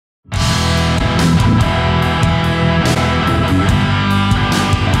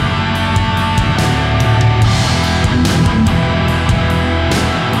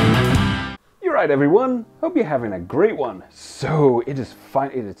Alright everyone, hope you're having a great one. So it is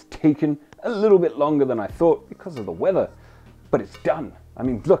taken a little bit longer than I thought because of the weather, but it's done. I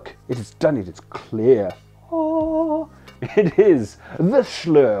mean look, it is done, it is clear. Oh, it is the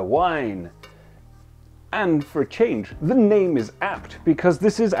shloer wine. And for a change, the name is apt because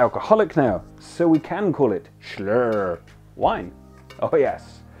this is alcoholic now, so we can call it shloer wine. Oh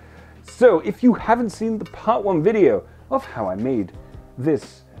yes. So if you haven't seen the part 1 video of how I made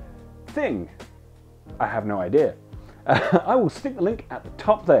this thing, I have no idea. I will stick the link at the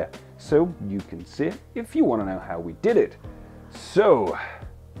top there so you can see it if you want to know how we did it. So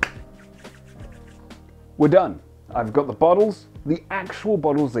we're done. I've got the bottles, the actual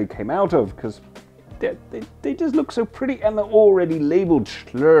bottles they came out of, because they just look so pretty and they're already labeled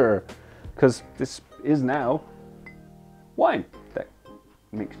shloer because this is now wine that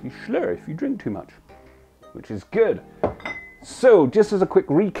makes you shloer if you drink too much, which is good. So just as a quick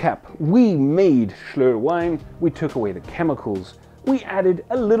recap, we made shloer wine, we took away the chemicals, we added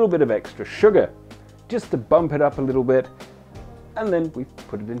a little bit of extra sugar just to bump it up a little bit, and then we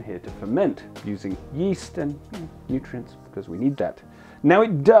put it in here to ferment using yeast and nutrients because we need that. Now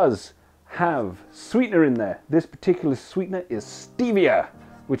it does have sweetener in there. This particular sweetener is stevia,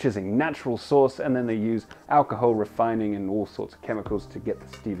 which is a natural source, and then they use alcohol refining and all sorts of chemicals to get the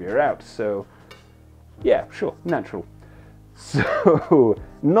stevia out. So yeah, sure, natural. So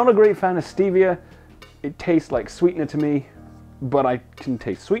not a great fan of stevia. It tastes like sweetener to me, but I can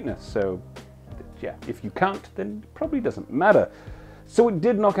taste sweetener, so yeah, if you can't, then it probably doesn't matter. So it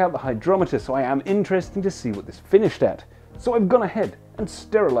did knock out the hydrometer, so I am interested to see what this finished at. So I've gone ahead and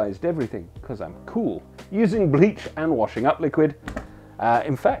sterilized everything because I'm cool, using bleach and washing up liquid.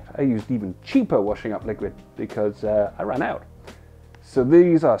 In fact, I used even cheaper washing up liquid because I ran out. So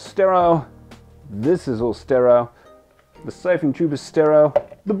these are sterile, this is all sterile, the siphon tube is sterile,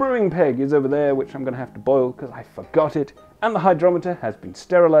 the brewing peg is over there, which I'm going to have to boil because I forgot it, and the hydrometer has been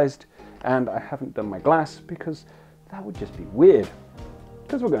sterilized, and I haven't done my glass because that would just be weird,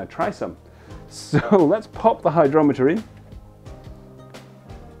 because we're going to try some. So let's pop the hydrometer in,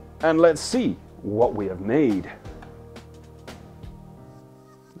 and let's see what we have made.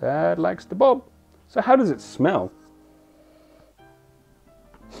 That likes to bob. So how does it smell?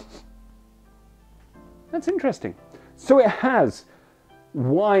 That's interesting. So it has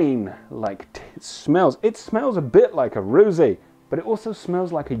wine-like smells. It smells a bit like a rosé, but it also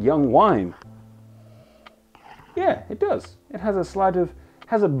smells like a young wine. Yeah, it does. It has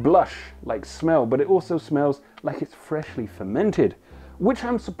a blush-like smell, but it also smells like it's freshly fermented, which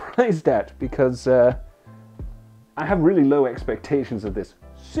I'm surprised at because I have really low expectations of this.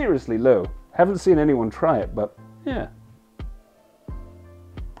 Seriously low. Haven't seen anyone try it, but yeah.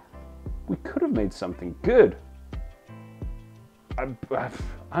 We could have made something good. I'm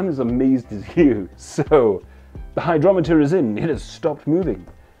as amazed as you. So the hydrometer is in, it has stopped moving.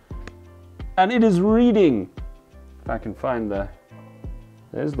 And it is reading, if I can find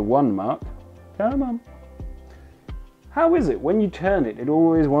there's the 1 mark. Come on. How is it? When you turn it, it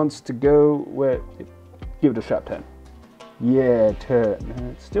always wants to go where, give it a sharp turn. Yeah, turn.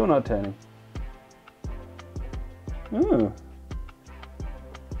 It's still not turning. Oh.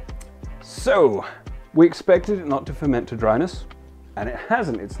 So, we expected it not to ferment to dryness, and it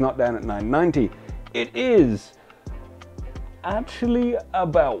hasn't. It's not down at 990. It is actually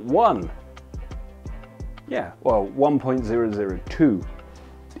about 1. Yeah, well,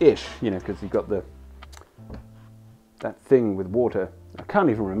 1.002-ish, you know, because you've got that thing with water. I can't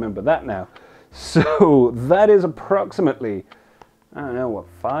even remember that now. So that is approximately, I don't know, what,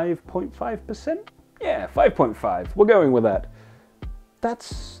 5.5%? Yeah, 5.5. We're going with that.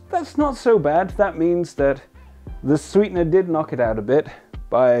 That's not so bad. That means that the sweetener did knock it out a bit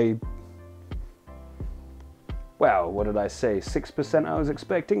by, well, what did I say? 6% I was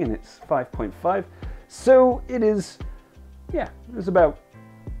expecting, and it's 5.5. So it is, yeah, it was about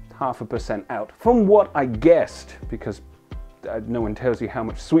 0.5% out from what I guessed, because no one tells you how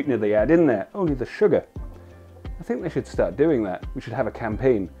much sweetener they add in there, only the sugar. I think they should start doing that. We should have a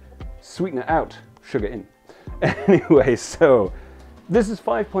campaign, sweetener out, sugar in. Anyway, so this is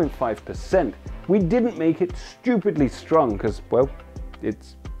 5.5%. We didn't make it stupidly strong because, well,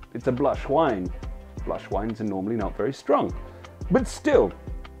 it's a blush wine. Blush wines are normally not very strong. But still,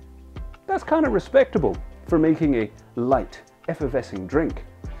 that's kind of respectable for making a light, effervescing drink.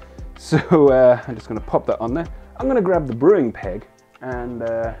 So I'm just going to pop that on there. I'm going to grab the brewing peg and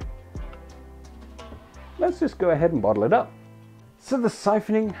let's just go ahead and bottle it up. So the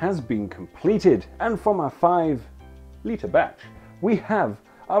siphoning has been completed, and from our 5-litre batch, we have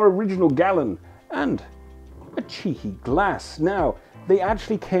our original gallon and a cheeky glass. Now, they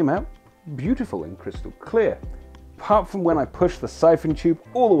actually came out beautiful and crystal clear. Apart from when I pushed the siphon tube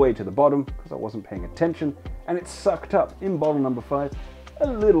all the way to the bottom because I wasn't paying attention, and it sucked up in bottle number 5 a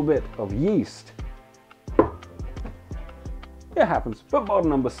little bit of yeast. It happens, but bottle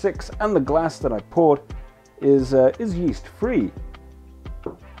number 6 and the glass that I poured is yeast free.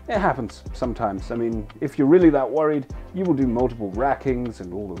 It happens sometimes. I mean, if you're really that worried, you will do multiple rackings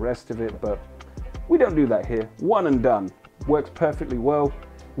and all the rest of it, but we don't do that here. One and done. Works perfectly well.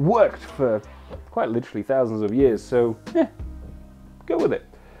 Worked for quite literally thousands of years, so yeah, go with it.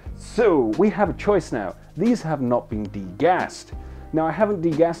 So we have a choice now. These have not been degassed. Now I haven't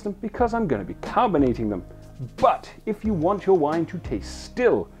degassed them because I'm going to be carbonating them. But if you want your wine to taste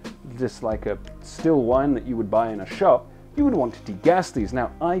still, just like a still wine that you would buy in a shop, you would want to degas these.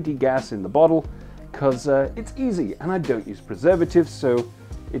 Now I degas in the bottle because it's easy and I don't use preservatives, so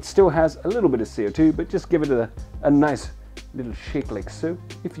it still has a little bit of CO2, but just give it a nice little shake like so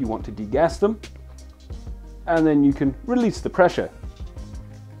if you want to degas them, and then you can release the pressure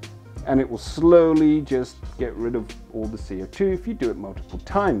and it will slowly just get rid of all the CO2 if you do it multiple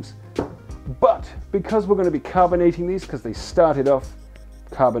times. But because we're going to be carbonating these, because they started off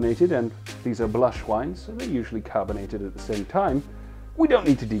carbonated and these are blush wines, so they're usually carbonated at the same time, we don't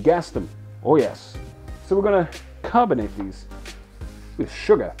need to degas them. Oh yes. So we're going to carbonate these with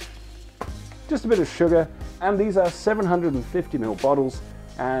sugar. Just a bit of sugar, and these are 750 ml bottles,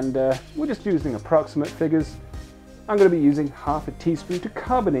 and we're just using approximate figures. I'm going to be using half a teaspoon to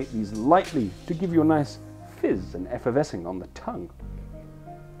carbonate these lightly to give you a nice fizz and effervescing on the tongue.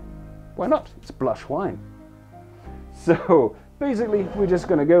 Why not? It's blush wine. So basically we're just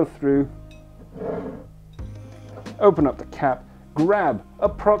going to go through, open up the cap, grab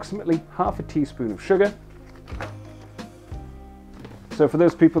approximately half a teaspoon of sugar. So for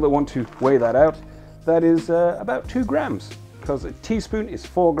those people that want to weigh that out, that is about 2 grams, because a teaspoon is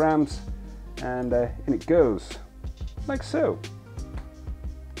 4 grams, and in it goes, like so.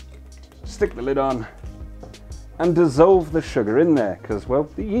 Stick the lid on and dissolve the sugar in there, because, well,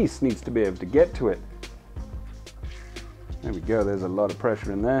 the yeast needs to be able to get to it. There we go, there's a lot of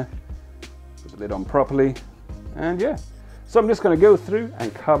pressure in there. Put the lid on properly, and yeah. So I'm just going to go through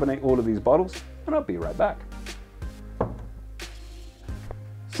and carbonate all of these bottles, and I'll be right back.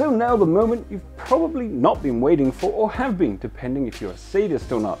 So now the moment you've probably not been waiting for, or have been, depending if you're a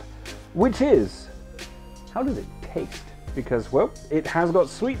sadist or not, which is, how does it taste? Because, well, it has got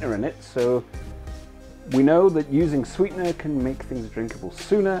sweetener in it, so we know that using sweetener can make things drinkable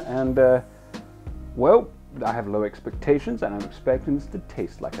sooner, and, well, I have low expectations, and I'm expecting this to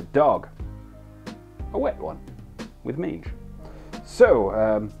taste like a dog. A wet one, with mange.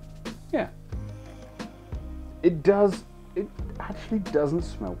 So, yeah. It actually doesn't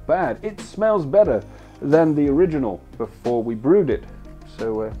smell bad. It smells better than the original before we brewed it.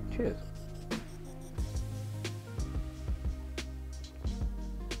 So, cheers.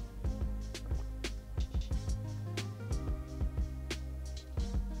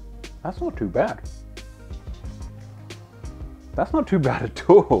 That's not too bad. That's not too bad at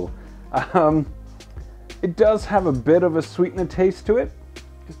all. It does have a bit of a sweetener taste to it,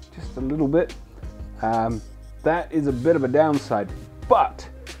 just a little bit. That is a bit of a downside, but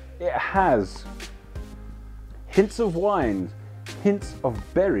it has hints of wine, hints of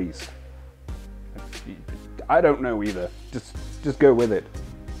berries. I don't know either. Just go with it.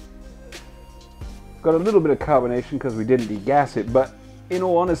 Got a little bit of carbonation because we didn't degas it, but in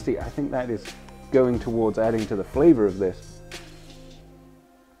all honesty, I think that is going towards adding to the flavor of this.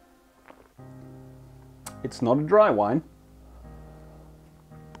 It's not a dry wine.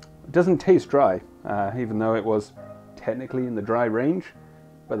 It doesn't taste dry, even though it was technically in the dry range,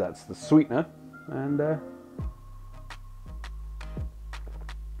 but that's the sweetener, and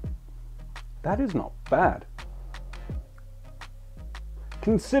that is not bad.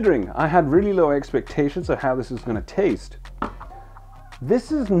 Considering I had really low expectations of how this is going to taste,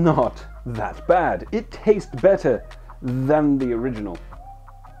 this is not that bad. It tastes better than the original,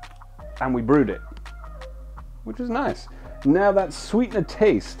 and we brewed it, which is nice. Now that sweetener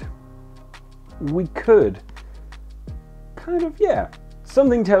taste, we could kind of, yeah,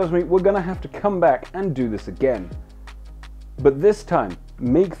 something tells me we're gonna have to come back and do this again. But this time,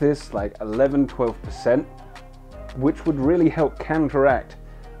 make this like 11-12%, which would really help counteract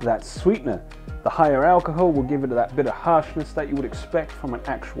that sweetener. The higher alcohol will give it that bit of harshness that you would expect from an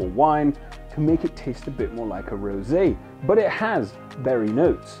actual wine to make it taste a bit more like a rosé. But it has berry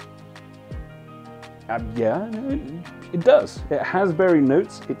notes. Yeah, it does. It has berry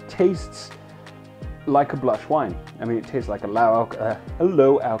notes. It tastes like a blush wine. I mean, it tastes like a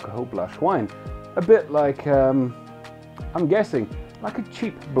low alcohol blush wine. A bit like, I'm guessing, like a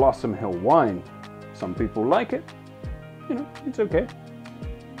cheap Blossom Hill wine. Some people like it, you know, it's okay.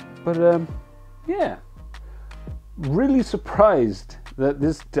 But yeah, really surprised that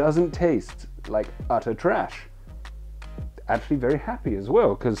this doesn't taste like utter trash. Actually very happy as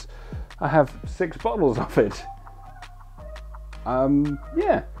well, because I have 6 bottles of it.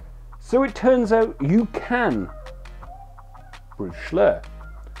 Yeah, so it turns out you can brew shloer.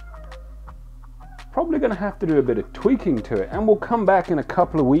 Probably going to have to do a bit of tweaking to it, and we'll come back in a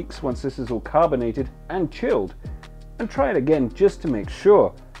couple of weeks once this is all carbonated and chilled and try it again just to make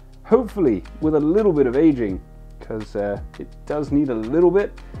sure, hopefully with a little bit of aging, because it does need a little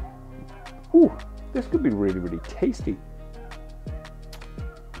bit. Ooh, this could be really, really tasty.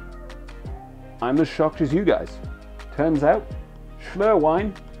 I'm as shocked as you guys. Turns out shloer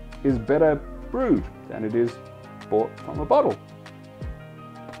wine is better brewed than it is bought from a bottle.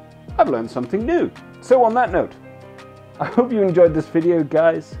 I've learned something new. So on that note, I hope you enjoyed this video,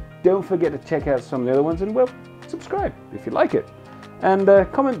 guys. Don't forget to check out some of the other ones, and well, subscribe if you like it. And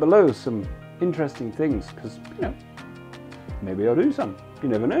comment below some interesting things, because, you know, maybe I'll do some. You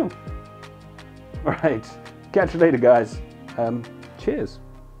never know. All right, catch you later, guys. Cheers.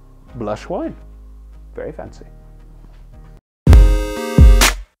 Blush wine. Very fancy.